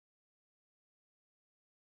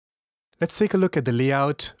Let's take a look at the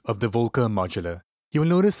layout of the Volca modular. You will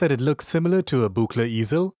notice that it looks similar to a Buchla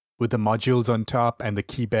Easel with the modules on top and the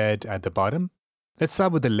keypad at the bottom. Let's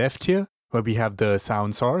start with the left here, where we have the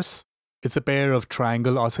sound source. It's a pair of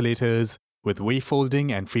triangle oscillators with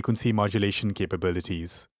wavefolding and frequency modulation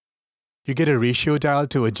capabilities. You get a ratio dial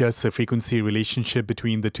to adjust the frequency relationship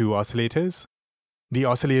between the two oscillators. The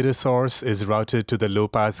oscillator source is routed to the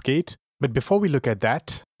low-pass gate, but before we look at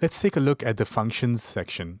that, let's take a look at the functions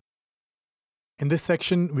section. In this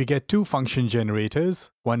section, we get two function generators.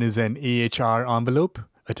 One is an AHR envelope,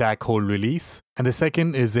 attack, hold, release, and the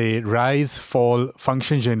second is a rise, fall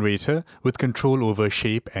function generator with control over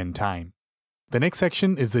shape and time. The next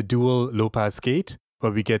section is a dual low-pass gate,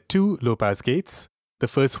 where we get two low-pass gates. The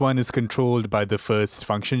first one is controlled by the first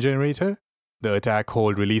function generator, the attack,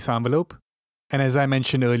 hold, release envelope. And as I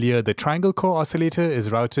mentioned earlier, the triangle core oscillator is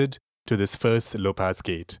routed to this first low-pass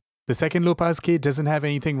gate. The second low-pass gate doesn't have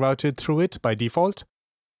anything routed through it by default,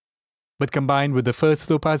 but combined with the first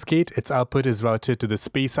low-pass gate, its output is routed to the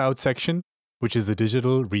space-out section, which is the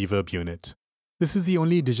digital reverb unit. This is the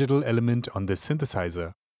only digital element on this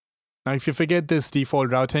synthesizer. Now, if you forget this default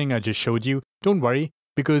routing I just showed you, don't worry,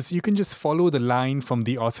 because you can just follow the line from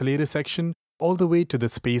the oscillator section all the way to the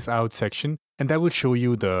space-out section, and that will show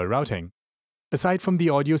you the routing. Aside from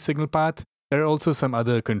the audio signal path, there are also some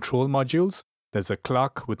other control modules. There's a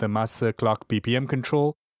clock with a master clock BPM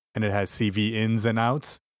control, and it has CV ins and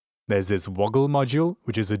outs. There's this woggle module,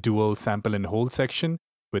 which is a dual sample and hold section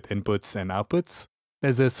with inputs and outputs.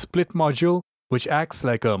 There's a split module, which acts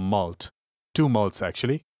like a mult. Two mults,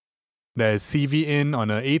 actually. There's CV in on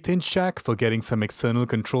an 1/8" jack for getting some external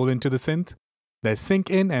control into the synth. There's sync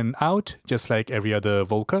in and out, just like every other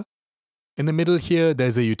Volca. In the middle here,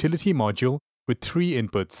 there's a utility module with 3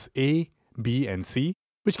 inputs, A, B, and C,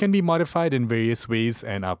 which can be modified in various ways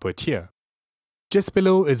and are put here. Just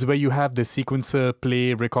below is where you have the sequencer,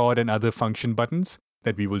 play, record, and other function buttons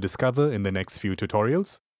that we will discover in the next few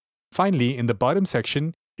tutorials. Finally, in the bottom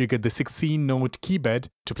section, you get the 16-note keybed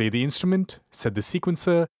to play the instrument, set the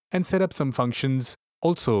sequencer, and set up some functions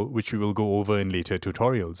also, which we will go over in later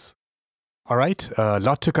tutorials. Alright, a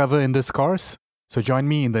lot to cover in this course, so join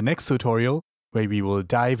me in the next tutorial where we will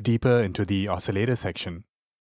dive deeper into the oscillator section.